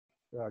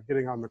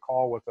getting on the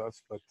call with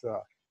us. But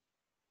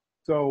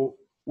so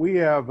we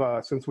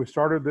have, since we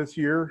started this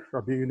year,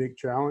 our Be Unique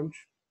Challenge,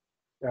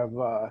 have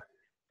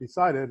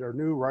decided or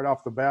knew right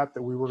off the bat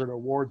that we were going to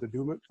award the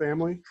Doumitt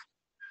family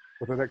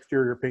with an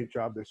exterior paint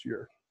job this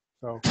year.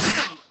 So.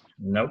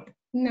 Nope.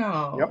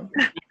 No. Yep.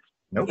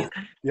 Nope.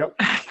 Yep.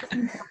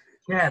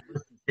 Yeah,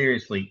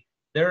 seriously.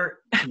 No.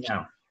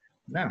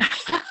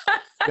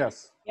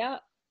 Yes. Yeah.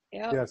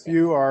 Yep. Yes,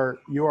 you are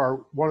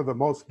one of the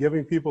most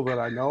giving people that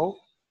I know.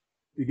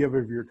 You give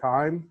of your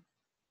time,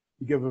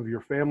 you give of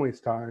your family's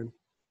time,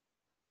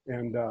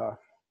 and I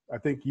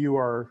think you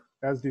are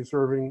as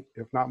deserving,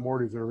 if not more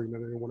deserving,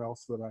 than anyone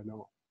else that I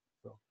know.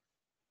 So.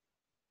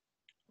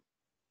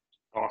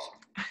 Awesome.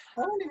 I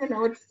don't even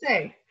know what to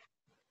say.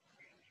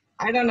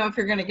 I don't know if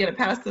you're going to get it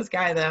past this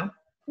guy, though.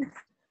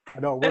 I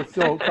know we're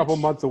still a couple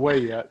months away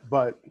yet,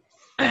 but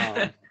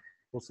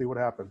we'll see what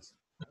happens.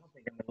 I don't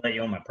think I'm going to let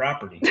you own my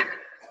property.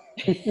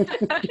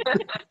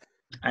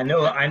 I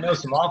know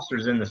some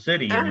officers in the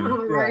city.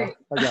 Right.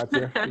 Yeah, I got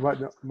you.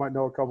 You might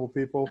know a couple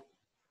people.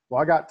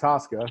 Well, I got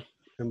Tosca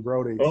and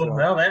Brody. Oh, so.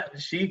 well,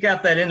 she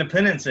got that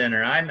independent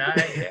center.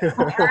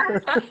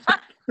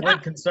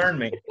 Wouldn't concern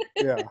me.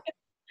 Yeah.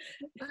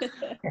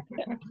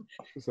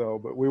 So,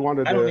 but we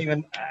wanted I to. don't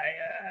even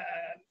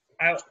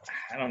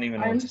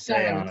know what to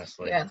say,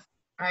 honestly. Yes,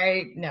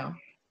 I know.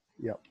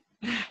 Yep.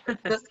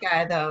 This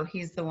guy, though,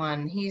 he's the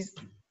one.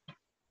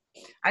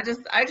 I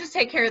just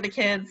take care of the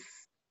kids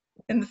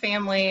and the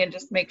family and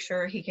just make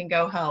sure he can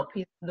go help.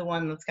 He's the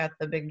one that's got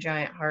the big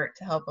giant heart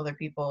to help other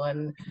people,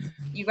 and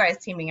you guys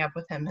teaming up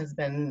with him has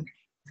been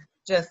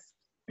just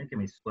Making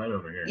me sweat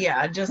over here.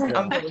 Yeah, just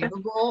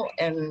unbelievable.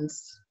 And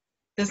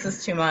this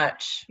is too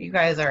much. You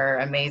guys are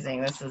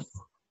amazing.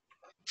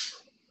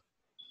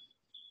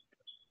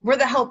 We're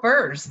the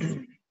helpers.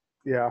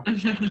 Yeah. I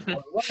was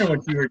wondering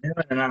what you were doing,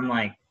 and I'm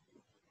like,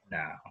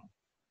 no.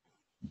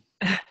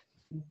 I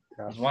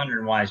was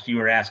wondering why you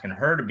were asking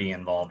her to be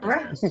involved in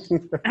this.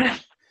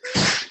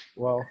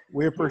 Well,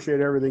 we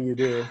appreciate everything you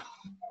do.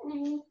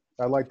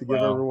 I'd like to give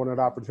everyone an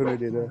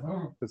opportunity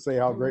to say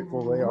how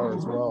grateful they are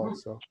as well.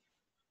 So,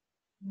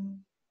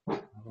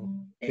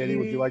 Katie,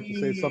 would you like to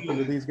say something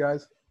to these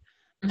guys?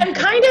 I'm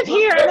kind of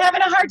here. I'm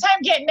having a hard time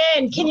getting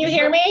in. Can you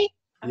hear me?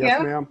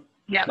 Yes, ma'am.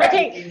 Yeah.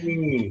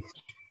 Okay.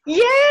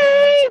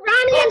 Yay!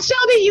 Ronnie and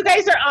Shelby, you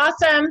guys are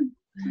awesome.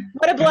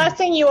 What a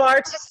blessing you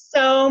are to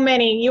so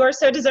many. You are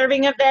so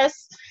deserving of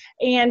this.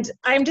 And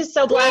I'm just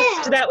so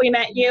blessed that we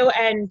met you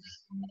and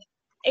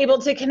able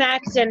to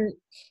connect. And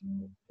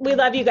we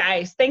love you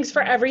guys. Thanks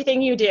for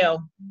everything you do.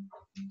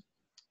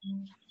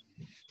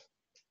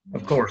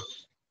 Of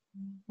course.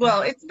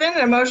 Well, it's been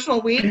an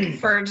emotional week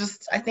for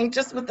I think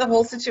just with the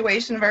whole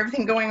situation of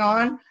everything going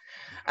on.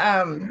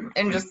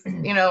 And just,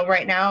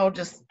 right now,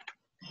 just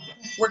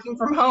working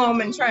from home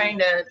and trying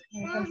to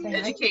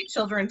educate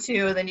children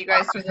too. And then you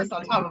guys threw this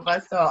on top of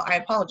us. So I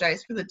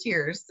apologize for the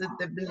tears.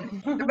 There've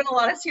been a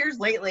lot of tears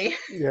lately.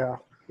 Yeah,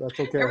 that's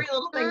okay. Every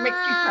little thing makes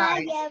you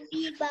cry.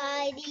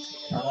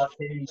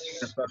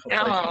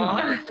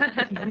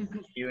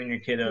 You and your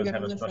kiddos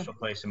have a special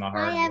place in my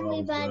heart. Hi,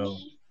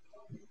 everybody.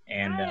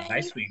 And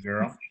hi, sweet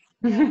girl.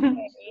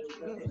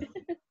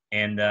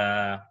 And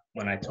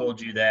when I told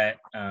you that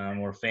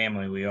we're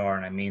family, we are,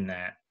 and I mean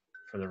that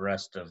for the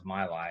rest of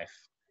my life,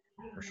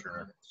 for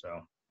sure.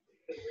 So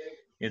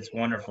it's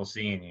wonderful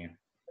seeing you.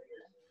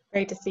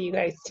 Great to see you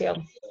guys too.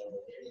 Can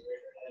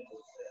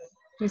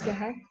you say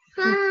hi?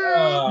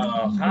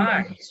 Oh,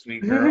 hi,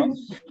 sweet girl.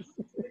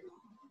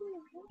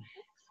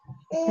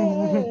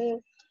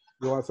 You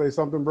want to say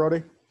something,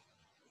 Brody?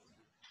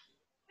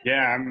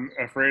 Yeah, I'm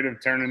afraid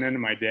of turning into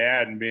my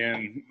dad and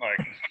being like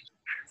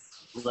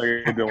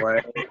a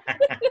delay.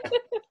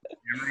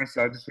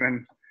 So I've just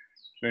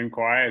been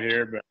quiet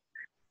here, but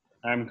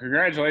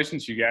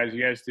congratulations, you guys.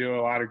 You guys do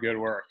a lot of good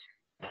work,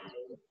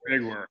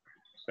 big work.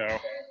 So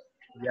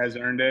you guys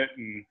earned it,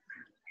 and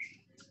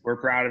we're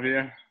proud of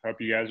you.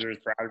 Hope you guys are as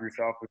proud of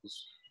yourself as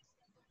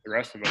the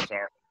rest of us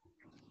are.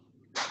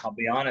 I'll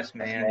be honest,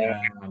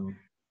 man.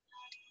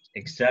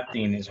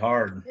 Accepting is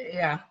hard.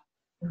 Yeah.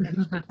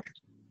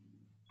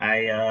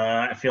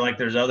 I feel like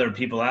there's other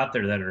people out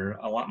there that are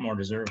a lot more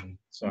deserving.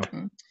 So I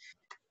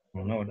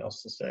don't know what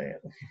else to say.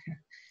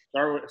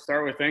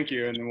 Start with thank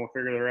you, and then we'll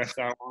figure the rest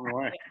out along the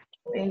way.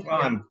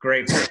 Well, I'm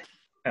grateful.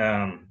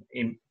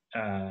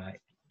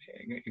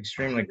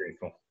 Extremely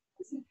grateful.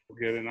 We'll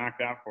get it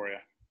knocked out for you.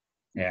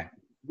 Yeah.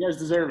 You guys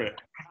deserve it.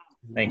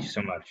 Thank you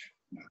so much.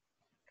 It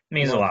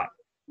means a lot.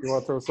 You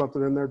want to throw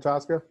something in there,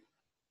 Tosca?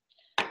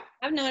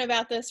 I've known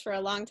about this for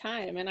a long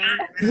time, and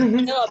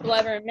I'm still a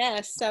blubber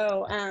mess.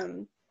 So,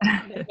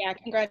 but yeah,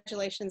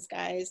 congratulations,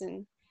 guys,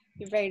 and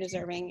you're very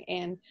deserving.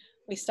 And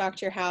we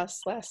stocked your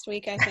house last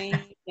week, I think,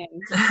 and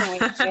just can't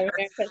wait to go over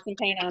there and put some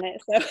paint on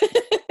it. So,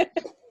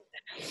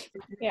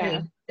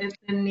 yeah, it's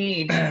in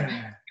need.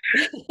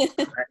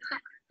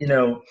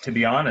 To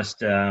be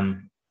honest,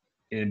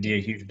 it'd be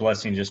a huge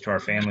blessing just to our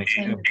family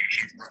too.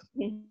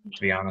 To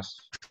be honest,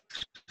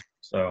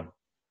 so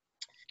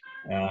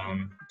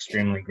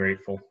Extremely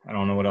grateful. I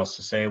don't know what else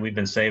to say. We've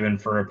been saving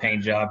for a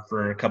paint job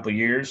for a couple of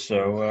years,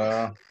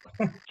 so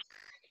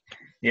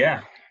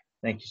yeah.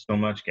 Thank you so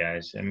much,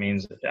 guys. It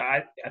means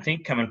I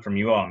think coming from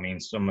you all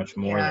means so much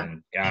more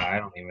than God. I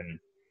don't even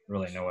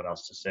really know what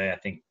else to say. I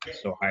think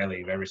so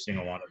highly of every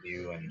single one of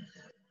you, and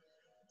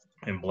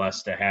I'm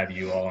blessed to have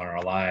you all in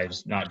our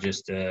lives, not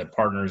just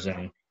partners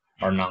in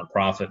our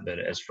nonprofit, but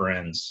as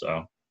friends.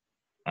 So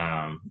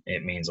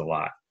it means a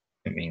lot.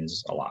 It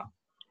means a lot.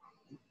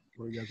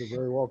 Well, you guys are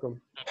very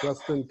welcome.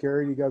 Justin,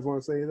 Carrie, you guys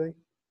want to say anything?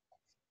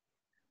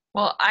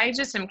 Well, I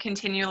just am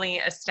continually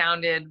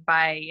astounded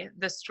by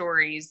the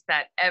stories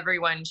that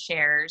everyone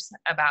shares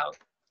about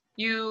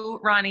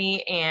you,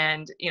 Ronnie,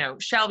 and,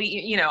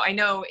 Shelby. I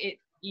know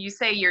you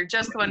say you're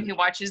just the one who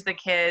watches the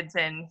kids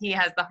and he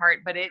has the heart,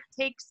 but it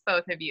takes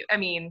both of you. I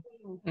mean,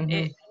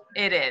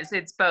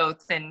 it's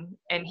both. And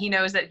he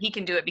knows that he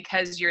can do it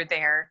because you're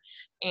there.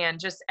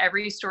 And just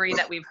every story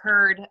that we've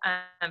heard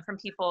from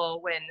people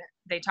when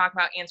they talk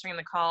about answering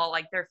the call,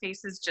 like their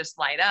faces just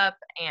light up.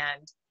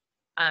 And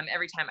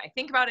every time I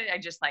think about it,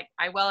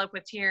 I well up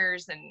with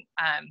tears. And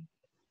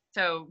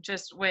so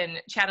just when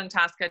Chad and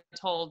Tosca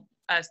told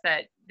us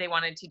that they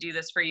wanted to do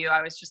this for you,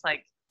 I was just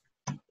like,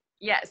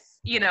 yes,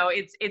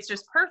 it's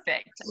just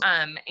perfect.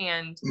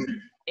 And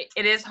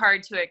it is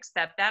hard to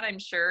accept that, I'm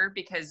sure,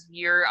 because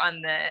you're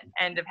on the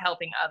end of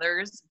helping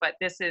others, but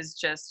this is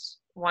just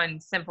one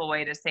simple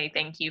way to say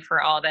thank you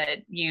for all that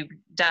you've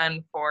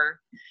done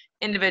for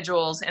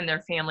individuals and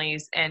their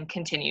families and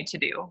continue to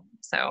do.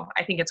 So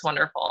I think it's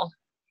wonderful.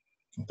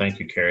 Thank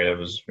you, Carrie. That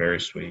was very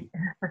sweet.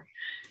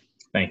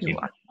 Thank you. You're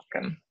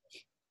welcome.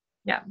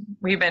 Yeah,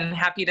 we've been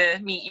happy to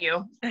meet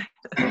you.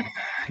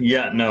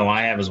 Yeah, no,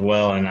 I have as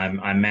well, and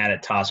I'm mad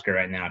at Tosca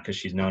right now because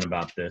she's known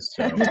about this.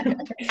 So. I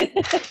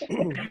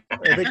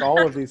think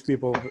all of these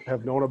people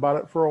have known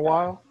about it for a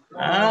while.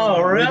 Oh,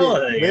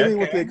 really? Maybe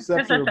with the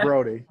exception of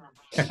Brody.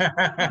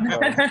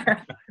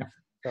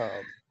 All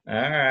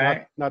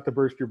right. Not to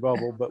burst your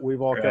bubble, but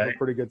we've all kept a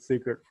pretty good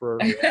secret for.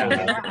 You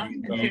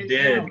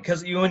did,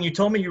 because when you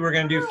told me you were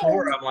going to do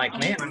 4, I'm like,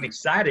 man, I'm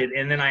excited.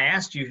 And then I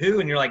asked you who,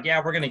 and you're like,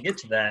 yeah, we're going to get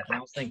to that. And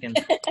I was thinking,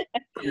 all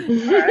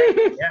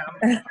right, yeah,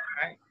 all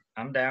right,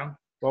 I'm down.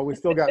 Well, we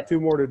still got 2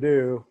 more to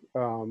do.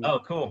 Oh,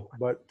 cool.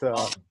 But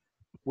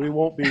we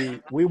won't be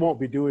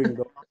doing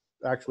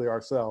actually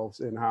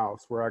ourselves in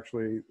house. We're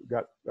actually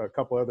got a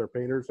couple other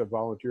painters have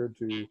volunteered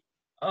to do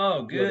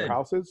their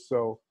houses,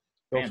 so.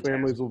 Those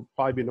families will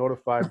probably be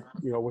notified,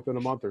 within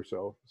a month or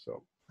so.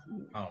 So.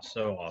 Oh,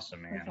 so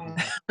awesome, man!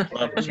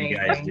 Love what you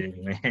guys do,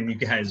 man. You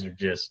guys are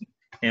just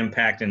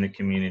impacting the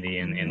community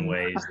in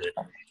ways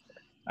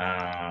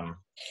that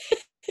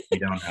you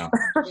don't know.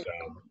 So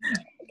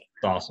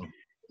it's awesome.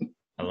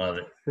 I love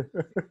it.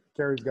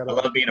 Carrie's got. I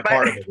love being a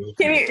part of it.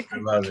 I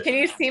love it. Can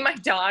you see my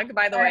dog?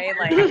 By the way,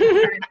 like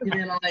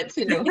in on it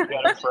too. You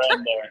got a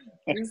friend there.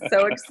 I'm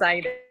so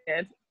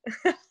excited.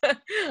 I'm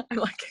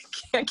like, I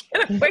can't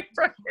get away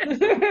from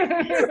it.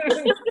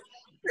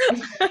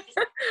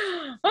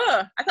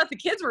 Oh, I thought the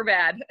kids were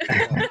bad.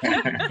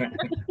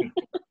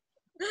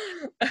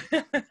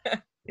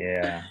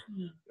 Yeah.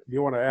 Do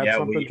you want to add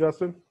something,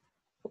 Justin?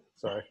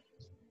 Sorry.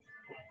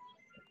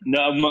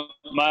 No,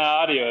 my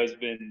audio has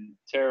been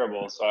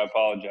terrible, so I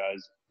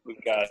apologize.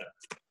 We've got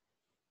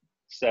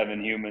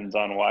 7 humans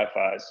on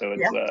Wi-Fi, so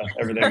it's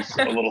everything's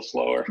a little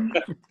slower.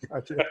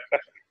 Gotcha.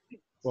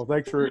 Well,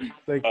 thank you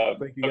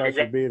guys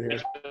for being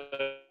here.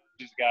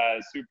 These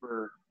guys,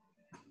 super.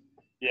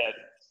 Yeah,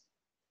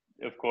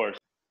 of course.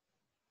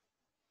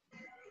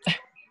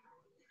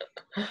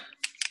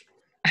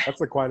 That's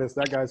the quietest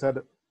that guy's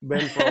had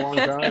been for a long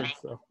time.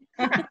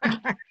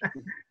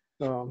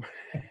 So,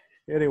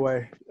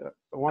 anyway,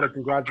 I want to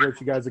congratulate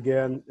you guys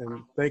again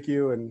and thank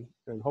you, and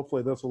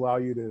hopefully this will allow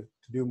you to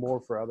do more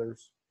for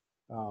others.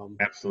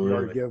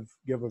 Absolutely.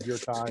 Give of your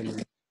time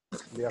and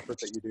the effort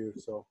that you do.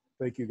 So.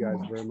 Thank you guys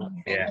very much.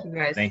 Yeah. Thank you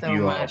guys Thank so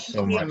you much. all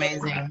so much. It's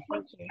amazing.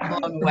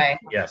 Long way.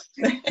 Yes,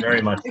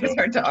 very much so.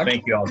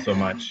 Thank you all so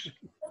much.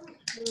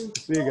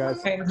 See you guys.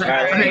 All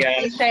right, you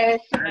guys.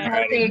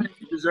 Bye.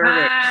 Deserve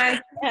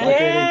it. Bye.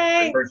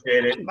 I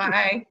appreciate it.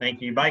 Bye.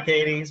 Thank you. Bye,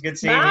 Katie. It's good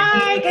seeing you.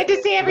 Bye. Good to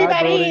see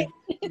everybody.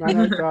 Bye, Brody.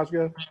 Night,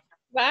 Tosca.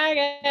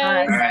 Bye,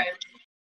 guys. Bye.